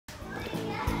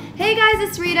Hey guys,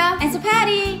 it's Rita and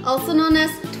Sopatty, also known as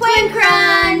Twin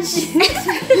Crunch.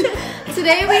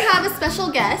 Today we have a special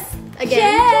guest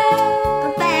again.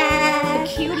 Yeah, back.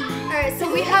 Cutie. Alright,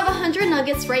 so we have 100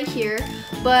 nuggets right here,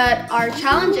 but our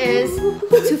challenge is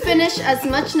to finish as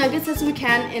much nuggets as we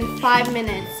can in 5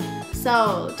 minutes.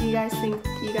 So, do you guys think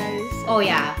Oh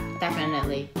yeah,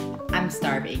 definitely. I'm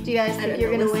starving. Do you guys think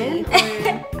you're gonna win?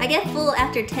 I get full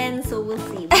after 10, so we'll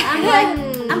see. But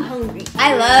I'm hungry.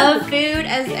 I love food,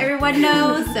 as everyone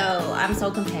knows, so I'm so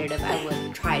competitive. I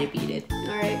would try to beat it.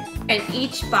 Alright. And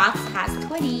each box has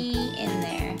 20 in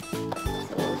there.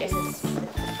 So we'll just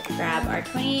grab our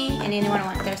 20. And anyone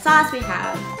want their sauce, we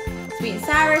have sweet and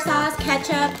sour sauce,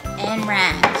 ketchup, and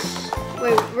ranch.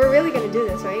 Wait, we're really gonna do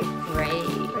this, right? Right.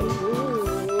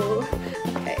 Ooh.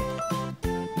 Okay.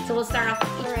 So we'll start off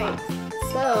with each box.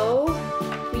 So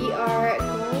we are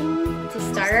going To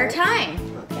start our time.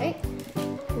 Okay.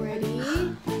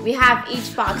 Ready? We have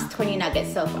each box 20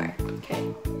 nuggets so far.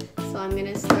 Okay. So I'm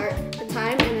gonna start the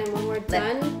time, and then when we're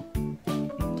done,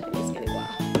 time is gonna go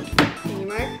off. On your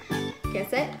mark, get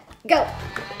set, go.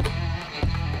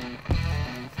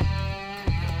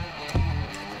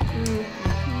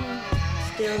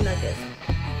 Still nuggets.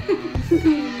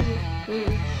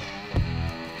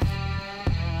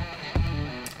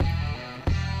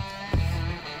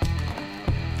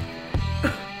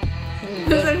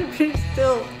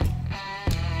 Still.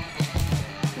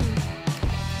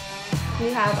 We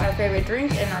have our favorite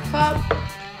drink in our cup.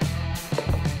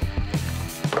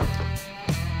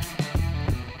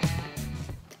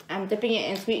 I'm dipping it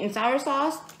in sweet and sour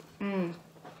sauce. Who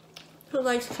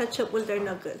likes ketchup with their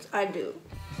nuggets? I do.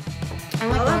 I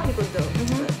like A lot of ranch. people don't,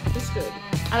 but it's good.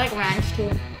 I like ranch too.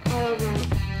 I love ranch.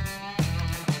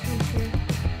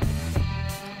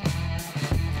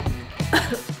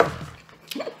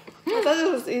 I thought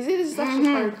it was easy. This is actually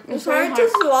hard. It's hard to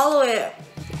swallow it.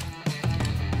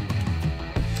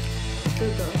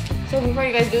 Good though. So before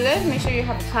you guys do this, make sure you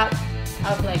have a cup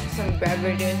of like some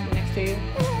beverages next to you.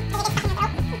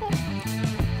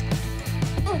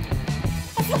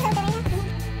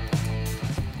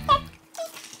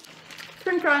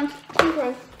 Twin crunch. Twin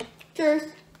crunch. Cheers.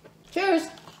 Cheers.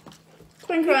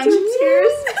 Twin crunch.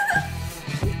 Cheers.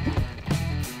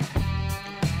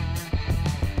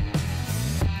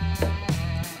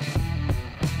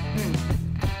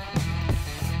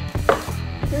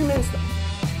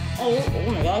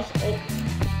 Oh my gosh. Oh.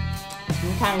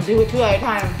 I'm trying to do it 2 at a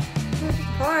time. This is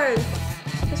hard.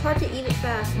 It's hard to eat it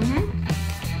fast.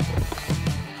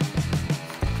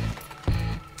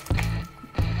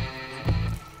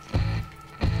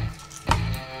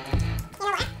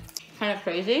 Kind of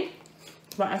crazy,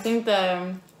 but I think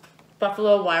the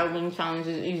Buffalo Wild Wing challenge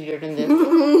is easier than this.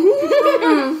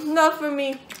 Not for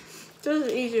me. This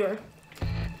is easier.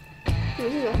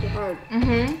 This is actually hard.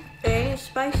 It ain't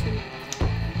spicy.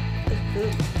 It's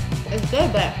good. It's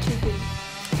good, but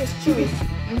It's chewy.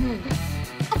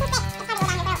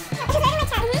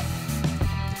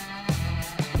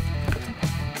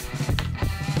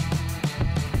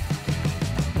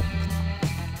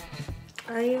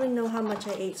 I don't even know how much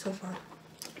I ate so far.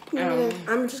 um,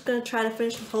 I'm just gonna try to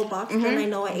finish the whole box, then I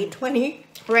know I ate 20.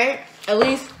 right? At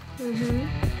least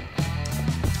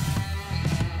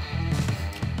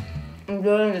I'm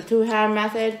doing the 2-hand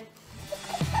method.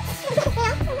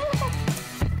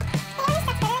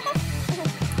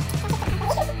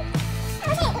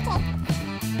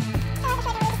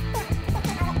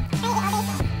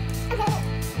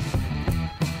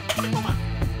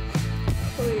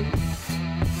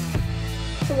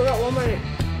 So we got 1 minute.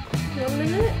 1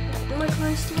 minute? Oh my god,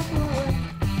 I still have a lot left.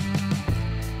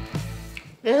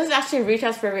 This is actually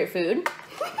Rita's favorite food.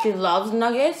 She loves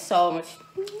nuggets, so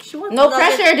She wants no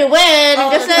nuggets. pressure to win.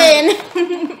 All Just the saying.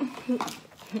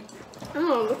 I don't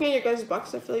know. Looking at your guys'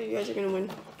 box, I feel like you guys are gonna win.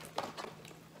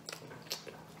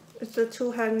 It's the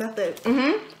 2-hand method.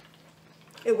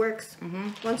 It works.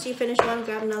 Once you finish one,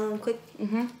 grab another one quick.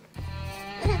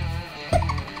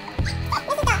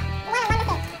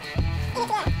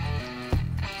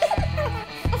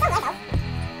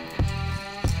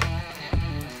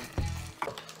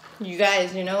 You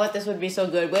guys, you know what this would be so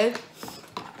good with?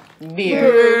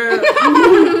 Beer.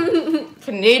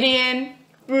 Canadian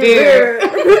beer.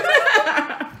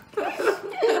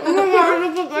 Oh my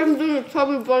god, look like I'm doing a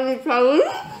chubby bunny challenge.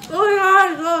 Oh my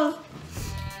god, those.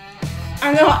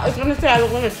 I know, I was gonna say I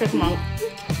look like a chipmunk.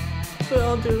 We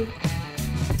all do.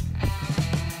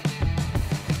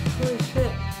 Holy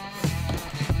shit.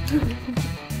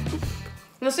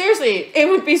 No, seriously, it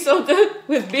would be so good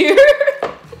with beer.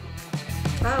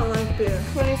 I don't like beer.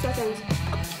 20 seconds.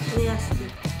 Nasty.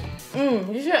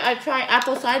 You should try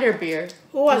apple cider beer.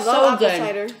 Oh, I It's love so apple good.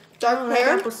 cider. Dark I like pear.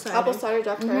 apple cider.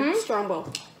 dark pear. Strong bowl.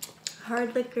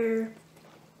 Hard liquor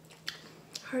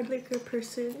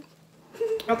person.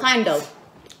 What kind though?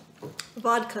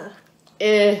 Vodka.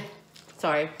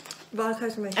 Sorry.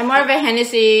 Vodka's my I'm more of a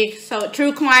Hennessy, so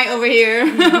true Khmer over here.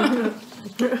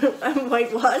 I'm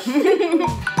whitewashed.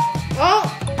 Oh,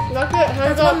 that's it. Hands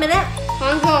That's up. 1 minute.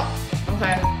 Hands up.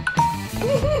 Okay.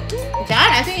 Dad,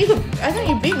 I think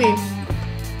you beat me.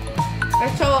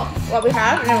 Let's show what we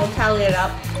have and then we'll tally it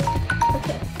up.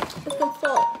 Okay. It's been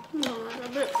full.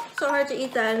 So hard to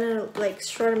eat that in a like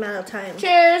short amount of time.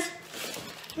 Cheers!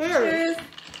 Cheers.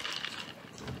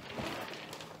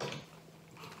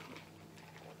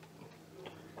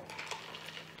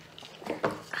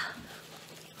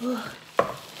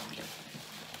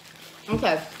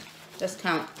 Okay, let's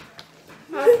count.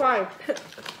 High five.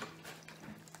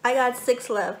 I got 6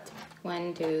 left.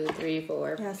 1, 2, 3,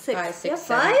 4, Yeah, 6. 5, You 6, have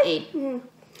 7, 5? 8.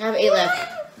 I have 8 left.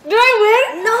 Did I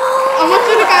win? No! I want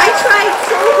you to I guys. tried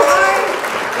so hard.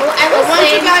 Well, I I will want say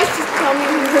you guys to tell me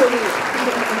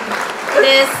who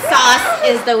this sauce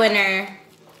is the winner.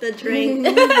 The drink.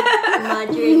 My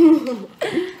drink.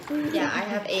 Yeah, I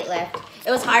have 8 left.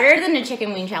 It was harder than the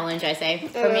chicken wing challenge, I say,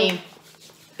 for me.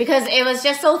 Because it was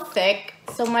just so thick,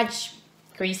 so much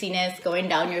greasiness going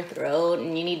down your throat,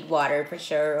 and you need water for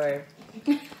sure. Or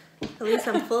At least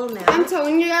I'm full now. I'm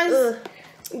telling you guys, Ugh.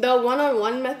 the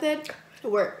one-on-one method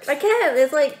works. I can't.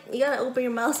 It's like you gotta open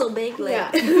your mouth so big. Like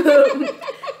Yeah.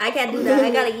 I can't do that.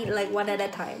 I gotta eat like one at a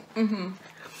time.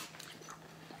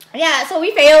 yeah, so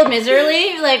we failed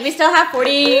miserably. Like, we still have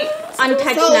 40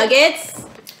 untouched So- nuggets.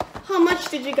 How much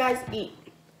did you guys eat?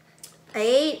 I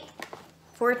ate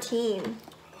 14.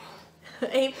 I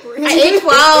ate 14. I ate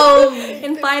 12.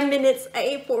 In 5 minutes, I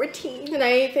ate 14. And I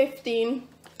ate 15.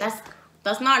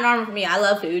 That's not normal for me. I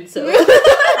love food, so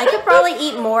I could probably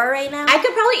eat more right now. I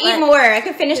could probably eat But- more. I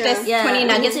could finish Yeah. this Yeah, 20 me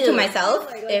nuggets too. to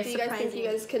myself. Like, If do you guys think you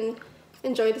guys can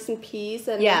enjoy this in peace?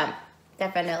 And yeah,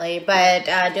 definitely. But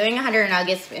doing 100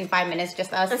 nuggets in 5 minutes,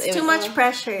 just us, It's it too was much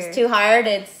pressure. It's too hard.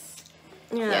 It's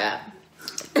Yeah.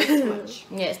 too much.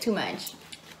 yeah, it's too much.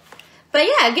 But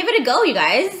yeah, give it a go, you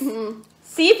guys.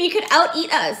 See if you could out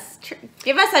eat us.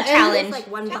 Give us a challenge. There's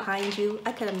like one behind you.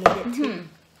 I could have made it too.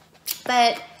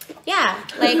 But yeah,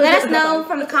 like let us know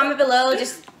from the comment below.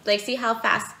 Just like see how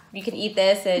fast you can eat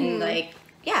this and like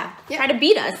try to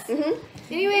beat us.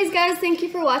 Anyways, guys, thank you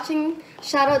for watching.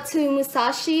 Shout out to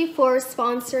Musashi for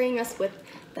sponsoring us with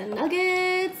the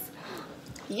nuggets.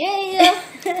 Yeah.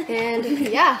 And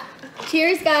yeah.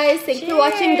 Cheers, guys. Thank you for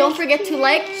watching. Don't forget to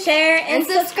like, Share and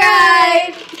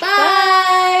subscribe.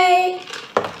 Bye.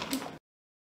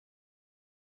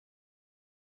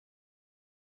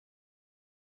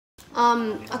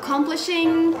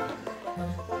 Accomplishing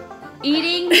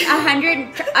Eating 100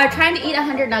 or trying to eat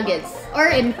 100 nuggets or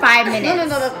in 5 minutes. No.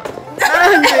 Not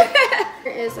 100.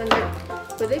 There is under.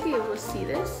 Would they be able to see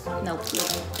this? Nope.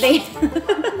 They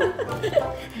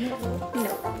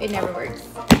no, it never works.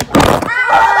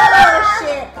 Oh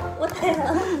shit! What the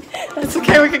hell? That's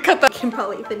okay. We can cut that. I can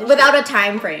probably finish Without a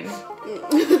time frame.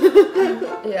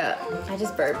 Yeah, I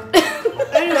just burped.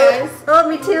 Anyways, Oh,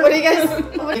 me too. what do you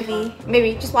guys?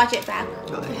 Maybe just watch it back.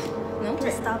 No.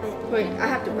 Just stop it. Wait, I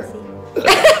have to burp.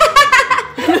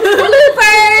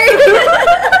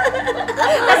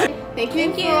 Thank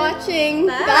you for watching.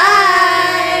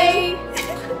 Bye.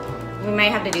 We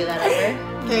might have to do that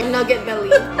over. Okay, nugget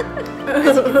belly.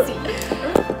 As you can see.